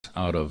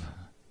out of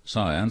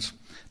science,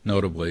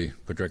 notably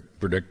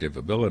predictive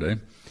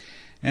ability,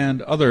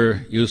 and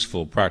other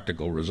useful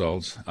practical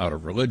results out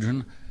of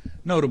religion,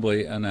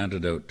 notably an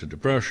antidote to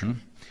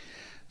depression.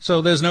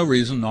 So there's no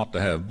reason not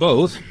to have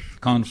both.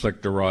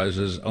 Conflict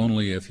arises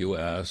only if you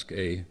ask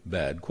a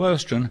bad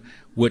question,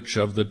 which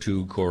of the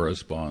two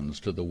corresponds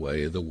to the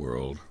way the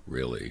world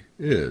really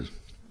is.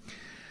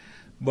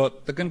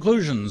 But the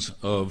conclusions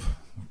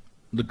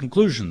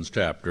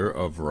chapter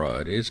of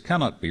Varieties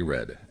cannot be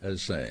read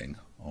as saying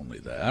only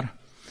that.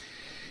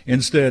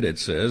 Instead, it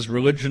says,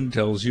 religion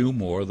tells you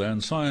more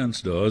than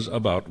science does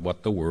about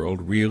what the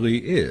world really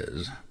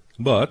is.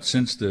 But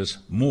since this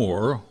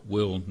more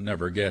will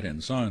never get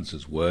in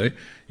science's way,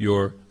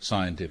 your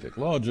scientific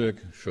logic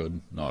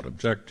should not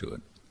object to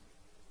it.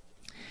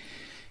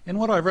 In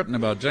what I've written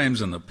about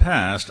James in the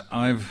past,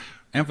 I've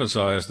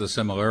emphasized the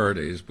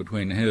similarities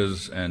between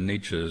his and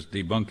Nietzsche's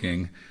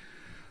debunking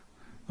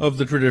of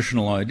the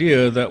traditional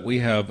idea that we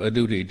have a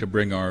duty to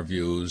bring our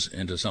views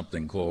into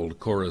something called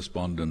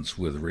correspondence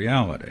with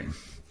reality.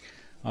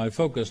 I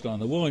focused on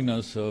the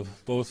willingness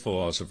of both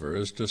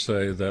philosophers to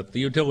say that the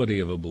utility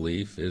of a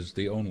belief is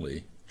the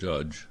only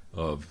judge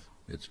of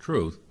its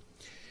truth.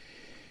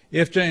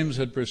 If James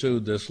had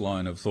pursued this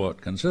line of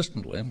thought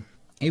consistently,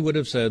 he would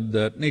have said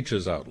that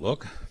Nietzsche's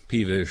outlook,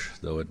 peevish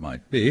though it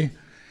might be,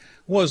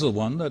 was the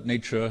one that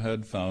Nietzsche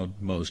had found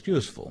most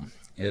useful.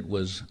 It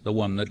was the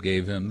one that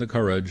gave him the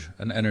courage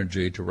and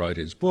energy to write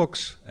his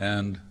books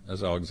and,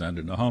 as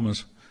Alexander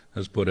Nahamas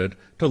has put it,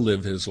 to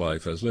live his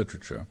life as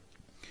literature.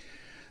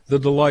 The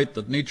delight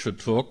that Nietzsche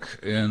took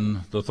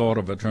in the thought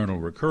of eternal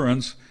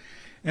recurrence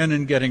and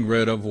in getting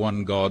rid of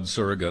one God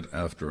surrogate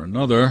after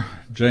another,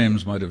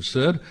 James might have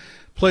said,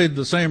 played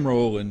the same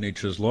role in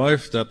Nietzsche's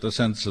life that the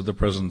sense of the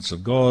presence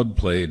of God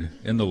played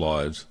in the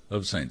lives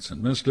of saints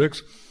and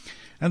mystics,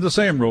 and the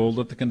same role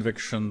that the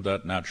conviction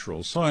that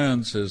natural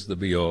science is the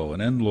be-all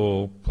and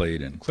end-all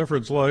played in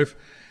Clifford's life,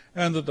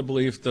 and that the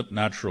belief that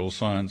natural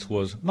science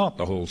was not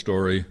the whole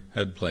story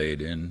had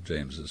played in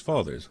James's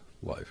father's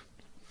life.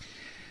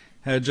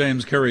 Had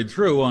James carried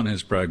through on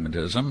his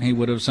pragmatism, he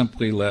would have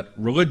simply let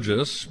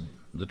religious,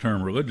 the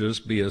term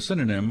religious, be a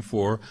synonym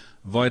for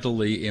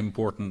vitally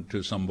important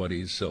to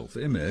somebody's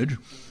self-image,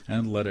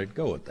 and let it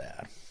go at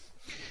that.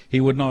 He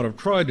would not have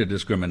tried to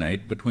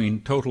discriminate between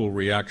total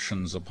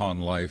reactions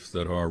upon life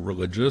that are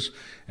religious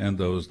and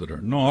those that are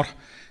not,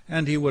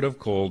 and he would have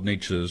called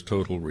Nietzsche's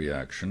total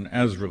reaction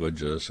as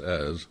religious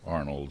as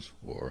Arnold's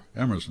or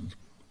Emerson's.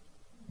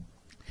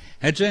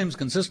 Had James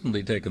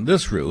consistently taken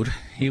this route,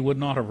 he would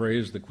not have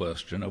raised the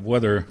question of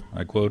whether,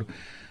 I quote,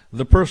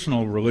 the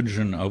personal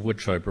religion of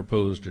which I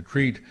propose to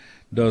treat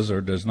does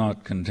or does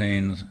not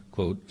contain,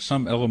 quote,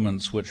 some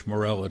elements which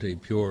morality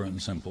pure and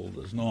simple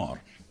does not.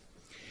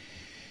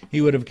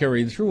 He would have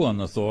carried through on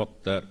the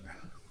thought that,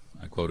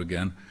 I quote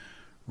again,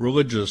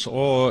 religious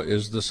awe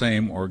is the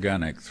same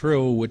organic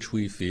thrill which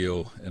we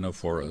feel in a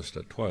forest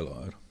at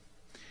twilight.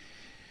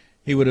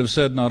 He would have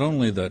said not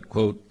only that,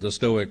 quote, the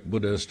Stoic,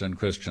 Buddhist, and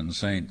Christian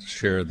saints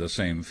share the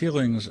same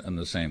feelings and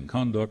the same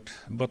conduct,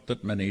 but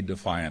that many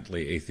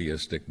defiantly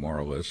atheistic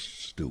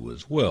moralists do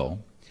as well.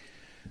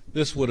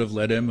 This would have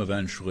led him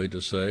eventually to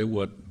say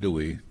what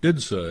Dewey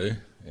did say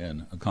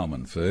in A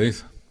Common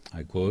Faith,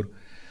 I quote,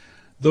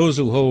 those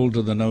who hold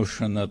to the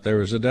notion that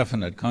there is a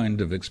definite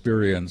kind of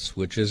experience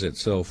which is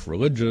itself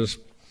religious,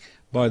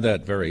 by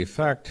that very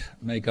fact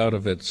make out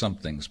of it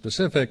something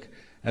specific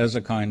as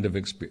a kind of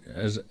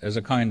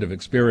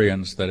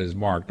experience that is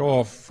marked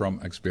off from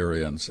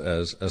experience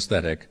as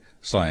aesthetic,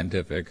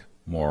 scientific,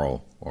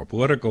 moral, or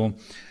political,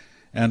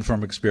 and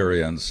from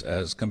experience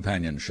as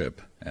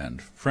companionship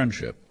and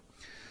friendship.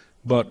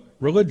 But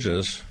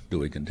religious,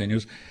 Dewey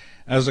continues,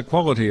 as a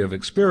quality of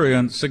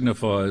experience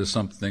signifies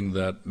something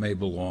that may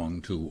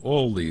belong to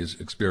all these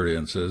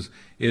experiences.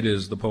 It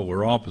is the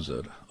polar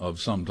opposite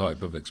of some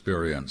type of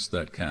experience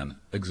that can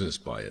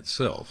exist by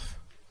itself.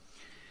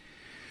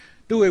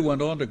 Dewey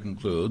went on to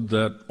conclude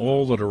that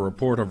all that a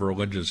report of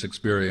religious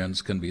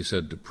experience can be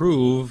said to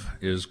prove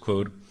is,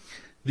 quote,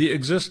 the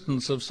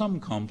existence of some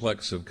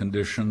complex of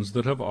conditions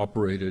that have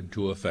operated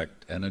to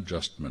effect an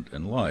adjustment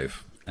in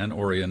life, an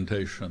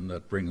orientation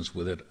that brings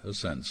with it a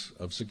sense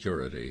of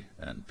security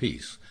and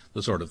peace,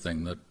 the sort of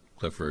thing that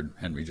Clifford,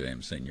 Henry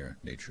James Sr.,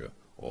 Nietzsche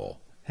all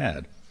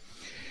had.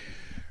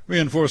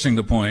 Reinforcing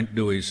the point,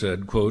 Dewey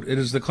said, quote, it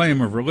is the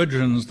claim of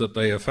religions that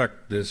they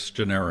effect this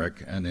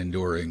generic and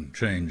enduring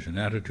change in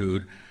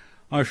attitude.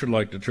 I should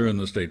like to turn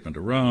the statement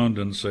around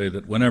and say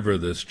that whenever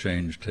this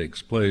change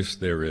takes place,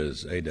 there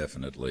is a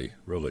definitely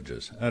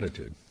religious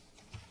attitude.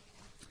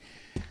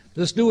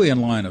 This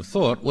Deweyan line of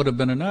thought would have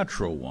been a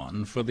natural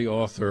one for the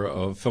author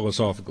of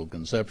Philosophical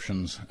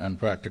Conceptions and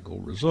Practical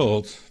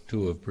Results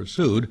to have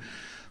pursued,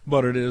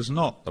 but it is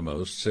not the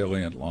most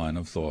salient line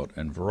of thought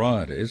in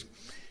Varieties.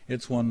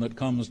 It's one that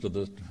comes to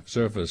the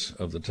surface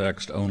of the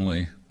text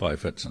only by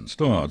fits and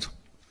starts.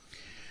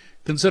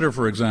 Consider,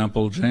 for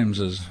example,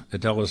 James's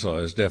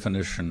italicized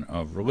definition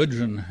of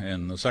religion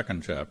in the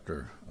second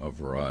chapter of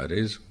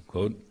Varieties,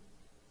 quote,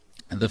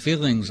 the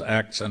feelings,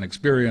 acts, and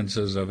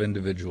experiences of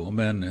individual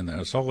men in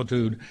their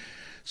solitude,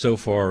 so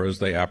far as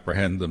they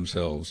apprehend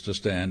themselves to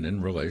stand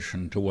in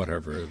relation to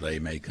whatever they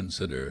may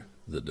consider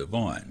the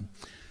divine.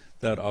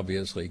 That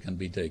obviously can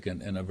be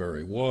taken in a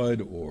very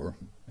wide or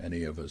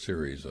any of a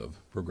series of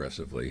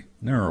progressively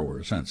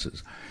narrower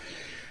senses.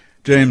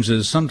 James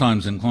is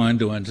sometimes inclined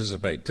to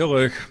anticipate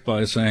Tillich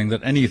by saying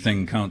that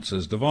anything counts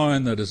as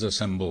divine that is a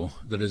symbol,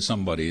 that is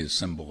somebody's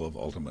symbol of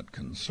ultimate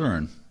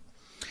concern.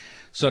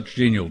 Such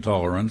genial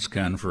tolerance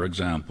can, for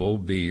example,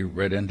 be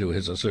read into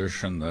his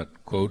assertion that,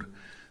 quote,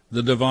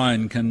 the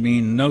divine can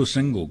mean no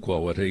single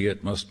quality,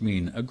 it must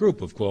mean a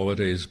group of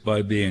qualities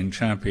by being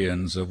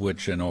champions of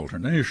which in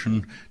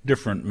alternation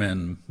different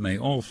men may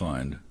all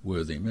find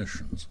worthy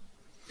missions.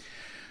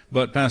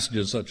 But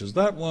passages such as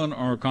that one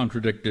are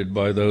contradicted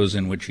by those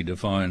in which he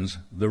defines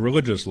the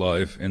religious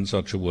life in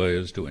such a way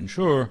as to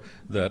ensure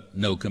that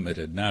no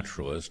committed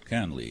naturalist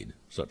can lead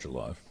such a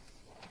life.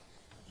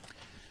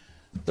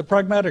 The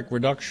pragmatic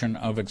reduction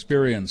of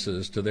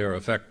experiences to their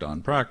effect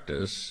on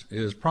practice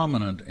is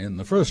prominent in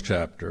the first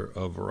chapter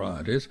of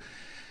Varieties,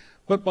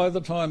 but by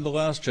the time the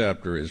last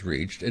chapter is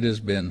reached, it has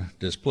been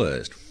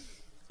displaced.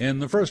 In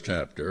the first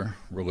chapter,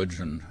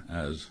 Religion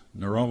as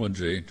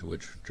Neurology, to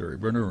which Jerry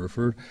Brenner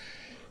referred,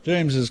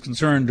 James is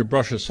concerned to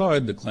brush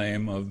aside the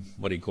claim of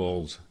what he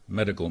calls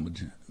medical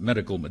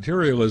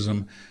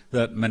materialism,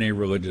 that many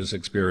religious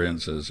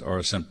experiences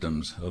are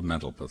symptoms of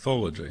mental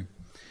pathology.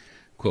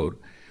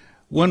 Quote,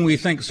 when we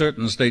think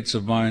certain states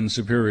of mind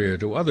superior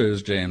to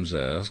others, James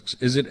asks,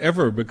 is it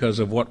ever because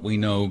of what we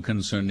know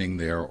concerning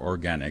their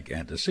organic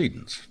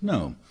antecedents?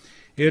 No.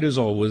 It is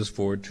always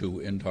for two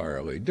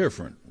entirely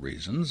different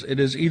reasons. It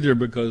is either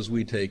because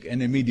we take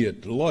an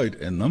immediate delight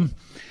in them,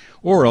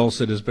 or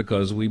else it is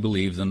because we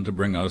believe them to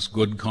bring us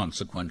good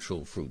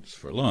consequential fruits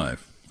for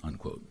life,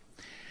 unquote.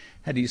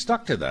 Had he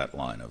stuck to that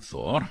line of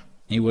thought,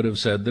 he would have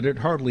said that it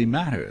hardly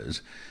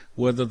matters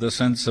whether the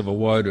sense of a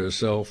wider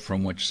self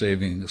from which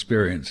saving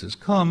experiences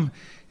come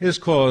is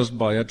caused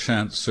by a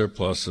chance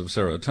surplus of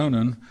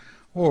serotonin,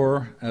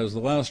 or, as the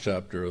last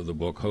chapter of the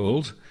book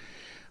holds,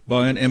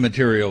 by an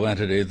immaterial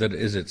entity that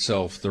is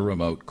itself the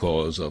remote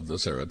cause of the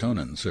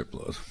serotonin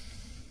surplus.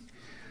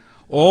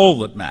 All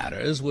that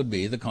matters would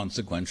be the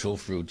consequential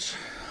fruits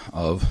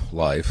of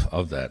life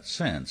of that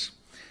sense.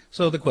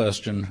 So the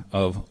question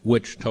of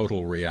which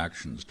total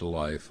reactions to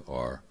life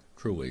are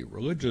truly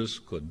religious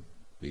could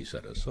be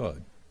set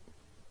aside.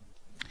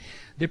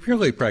 The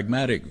purely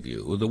pragmatic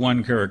view, the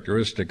one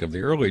characteristic of the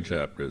early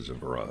chapters of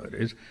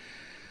Varieties,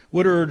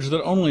 would urge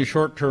that only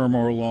short-term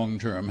or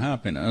long-term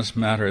happiness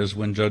matters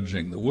when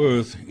judging the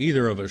worth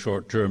either of a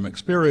short-term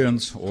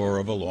experience or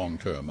of a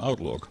long-term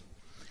outlook.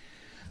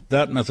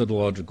 That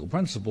methodological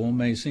principle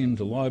may seem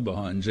to lie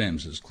behind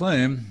James's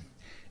claim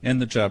in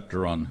the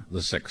chapter on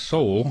the sick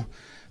soul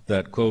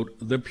that, quote,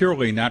 the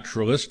purely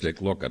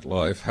naturalistic look at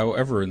life,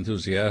 however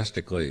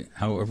enthusiastically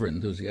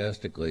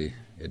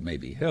it may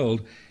be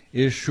held,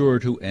 is sure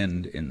to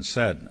end in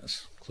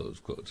sadness, close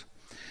quotes.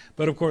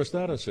 But of course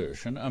that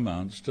assertion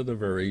amounts to the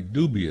very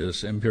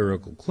dubious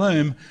empirical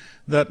claim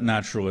that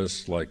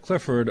naturalists like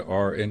Clifford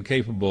are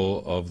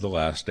incapable of the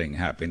lasting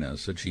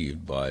happiness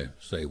achieved by,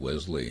 say,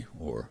 Wesley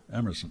or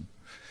Emerson.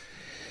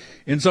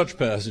 In such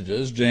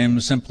passages,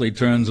 James simply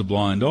turns a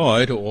blind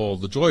eye to all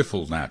the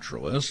joyful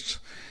naturalists,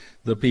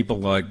 the people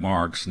like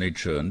Marx,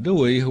 Nietzsche, and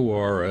Dewey, who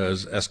are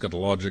as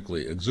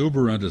eschatologically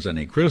exuberant as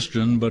any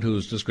Christian, but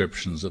whose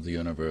descriptions of the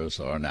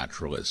universe are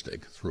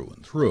naturalistic through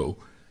and through.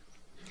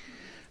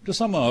 To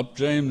sum up,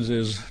 James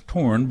is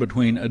torn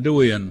between a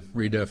Deweyan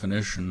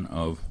redefinition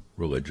of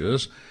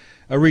religious,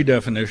 a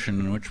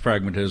redefinition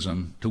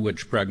to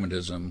which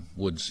pragmatism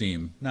would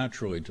seem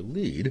naturally to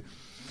lead,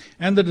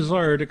 and the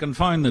desire to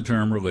confine the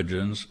term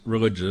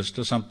religious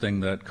to something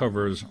that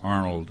covers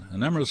Arnold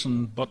and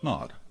Emerson, but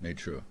not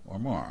Nietzsche or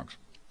Marx.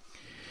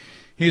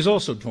 He's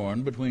also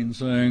torn between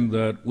saying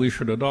that we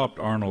should adopt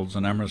Arnold's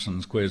and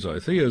Emerson's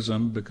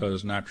quasi-theism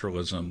because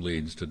naturalism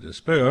leads to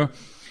despair,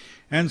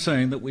 and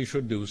saying that we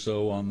should do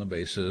so on the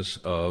basis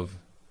of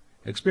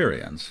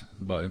experience,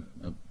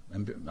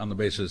 on the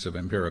basis of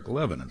empirical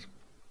evidence.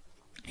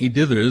 He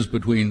dithers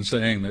between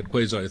saying that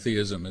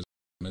quasi-theism is